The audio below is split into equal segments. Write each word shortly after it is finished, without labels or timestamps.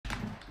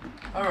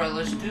Alright,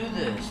 let's do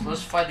this.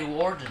 Let's fight the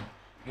warden.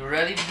 You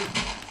ready,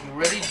 you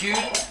ready, dude?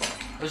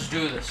 Let's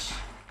do this.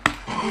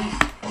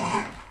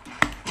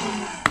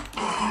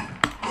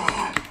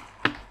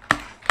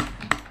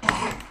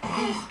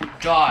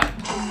 Die.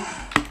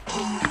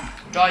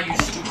 Die, you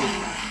stupid.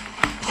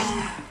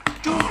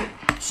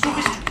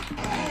 Stupid.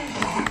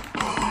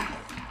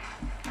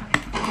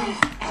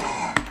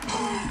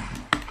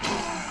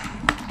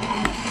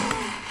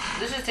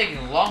 This is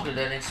taking longer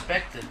than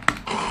expected.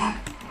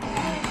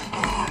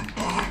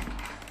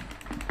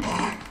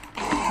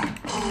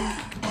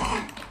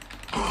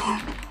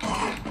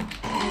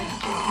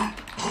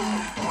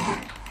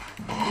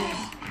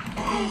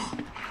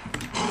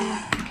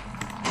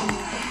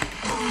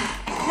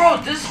 Bro,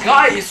 this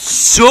guy is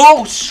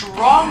so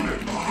stronger.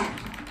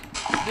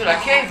 Dude, I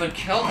can't even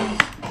kill him.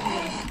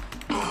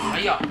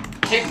 Yeah,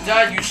 take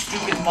that, you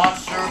stupid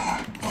monster,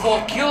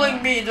 for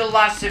killing me in the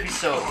last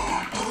episode.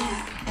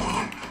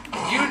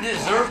 You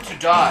deserve to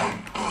die.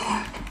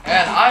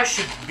 And I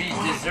should be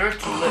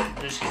deserved to live.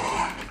 Just kidding.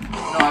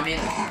 No, I mean,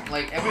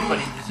 like,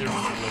 everybody deserves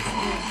to live.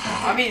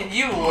 I mean,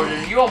 you,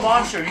 Warden, you're a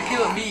monster. You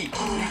killed me.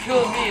 You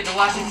killed me in the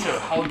last episode.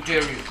 How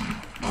dare you?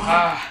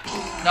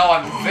 Now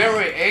I'm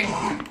very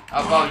angry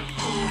about you.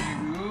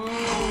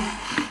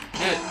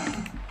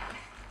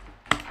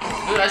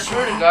 Dude, I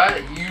swear to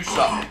God, you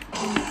suck.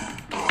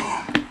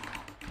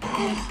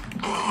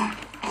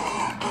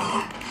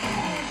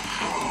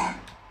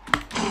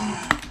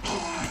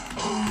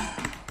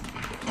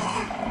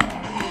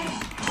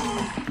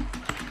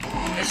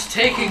 It's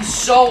taking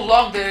so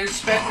long than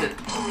expected.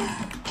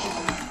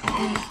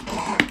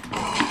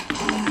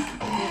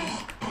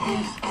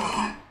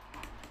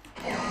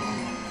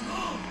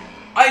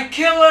 I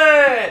kill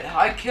it!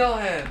 I kill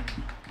him.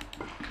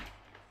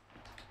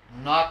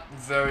 Not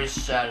very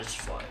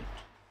satisfied.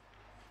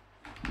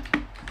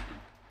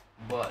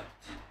 But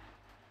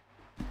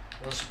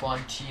we'll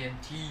spawn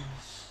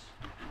TNTs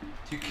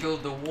to kill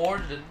the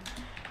warden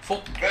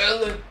for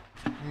killing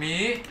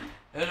me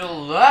in the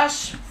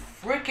last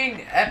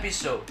freaking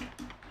episode.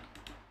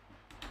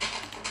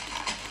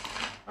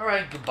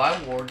 Alright, goodbye,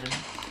 warden.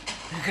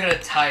 You're gonna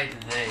die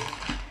today.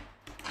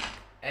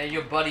 And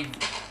your buddy,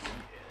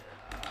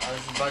 I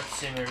was about to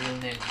say my real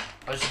name.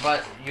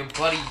 Your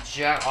buddy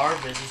Jack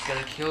Arvis is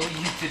gonna kill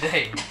you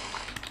today.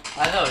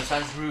 I know it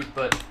sounds rude,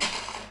 but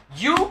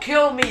you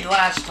killed me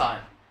last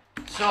time,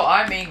 so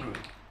I'm angry.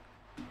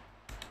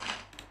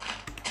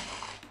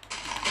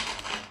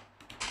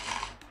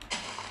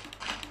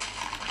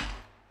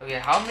 Okay,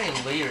 how many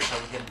layers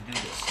are we gonna do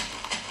this?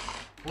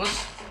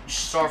 Let's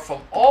start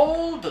from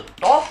all the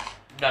top.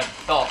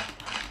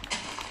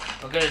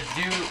 We're gonna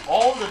do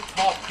all the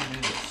top to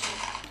do this.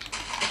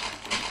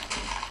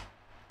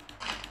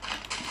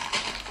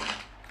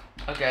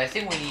 Okay, I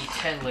think we need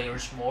 10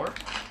 layers more.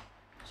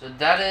 So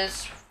that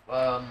is,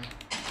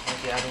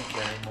 okay, I don't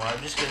care anymore.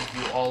 I'm just gonna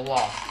do all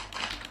off.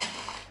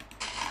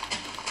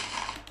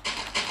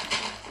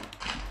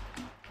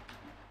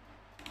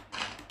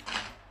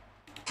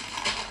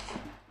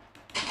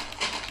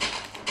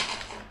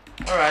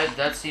 Alright,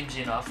 that seems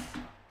enough.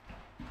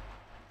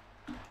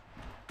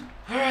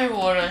 Alright,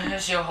 Warden,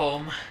 here's your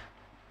home.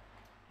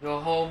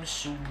 Your home,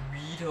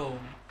 sweet home.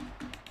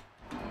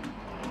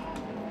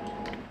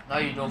 Now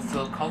you don't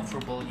feel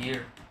comfortable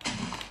here.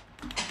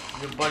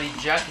 Your buddy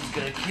Jack is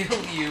gonna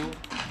kill you.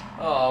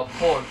 Oh,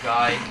 poor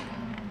guy.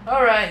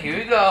 Alright, here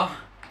we go.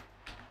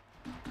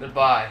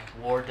 Goodbye,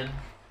 Warden.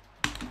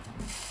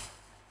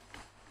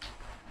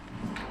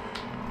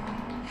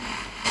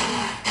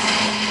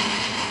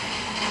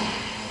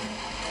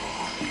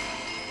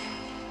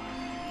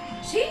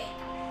 See?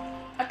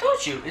 I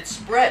told you, it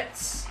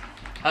spreads.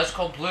 Has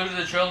completed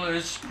the challenge,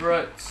 it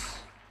spreads.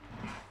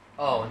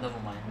 Oh, never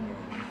mind.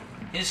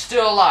 He's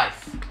still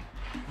alive.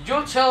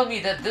 You're telling me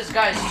that this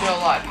guy is still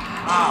alive.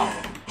 How?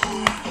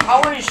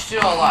 How are you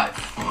still alive?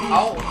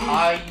 How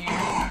are you?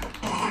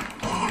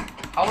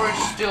 How are you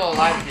still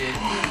alive, dude?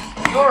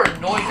 You're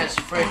annoying as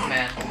frick,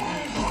 man.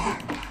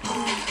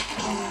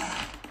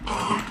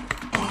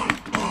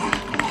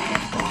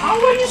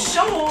 How are you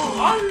so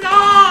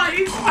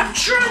alive? I'm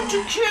trying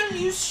to kill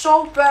you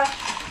so bad.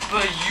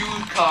 But you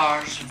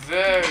cars,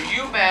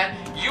 you man,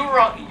 you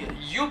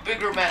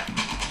bigger man,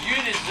 you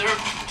deserve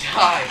to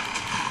die.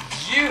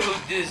 You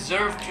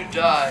deserve to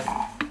die.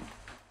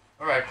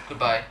 Alright,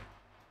 goodbye.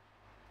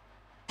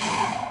 And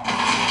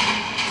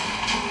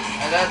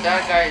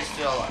that guy is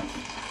still alive.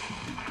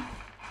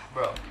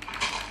 Bro.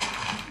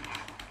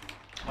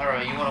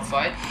 Alright, you wanna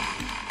fight?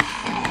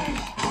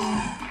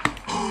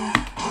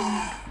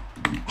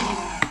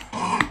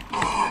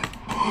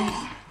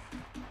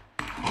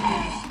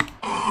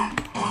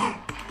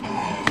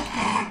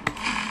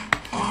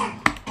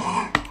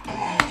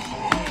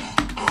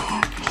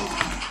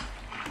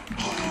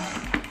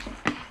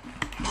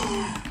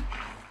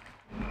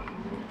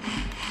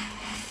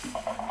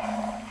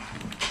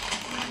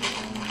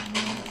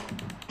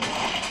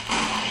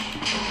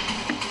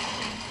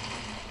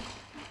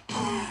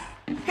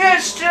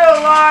 He's still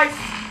alive!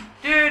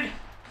 Dude,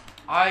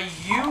 are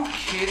you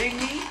kidding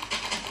me?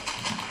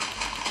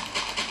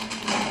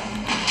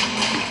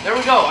 There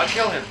we go. I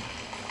killed him.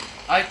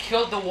 I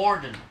killed the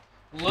warden.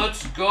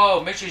 Let's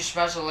go. Make sure you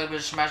smash the like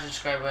button, smash the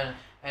subscribe button,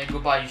 and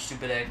goodbye, you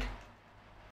stupid egg.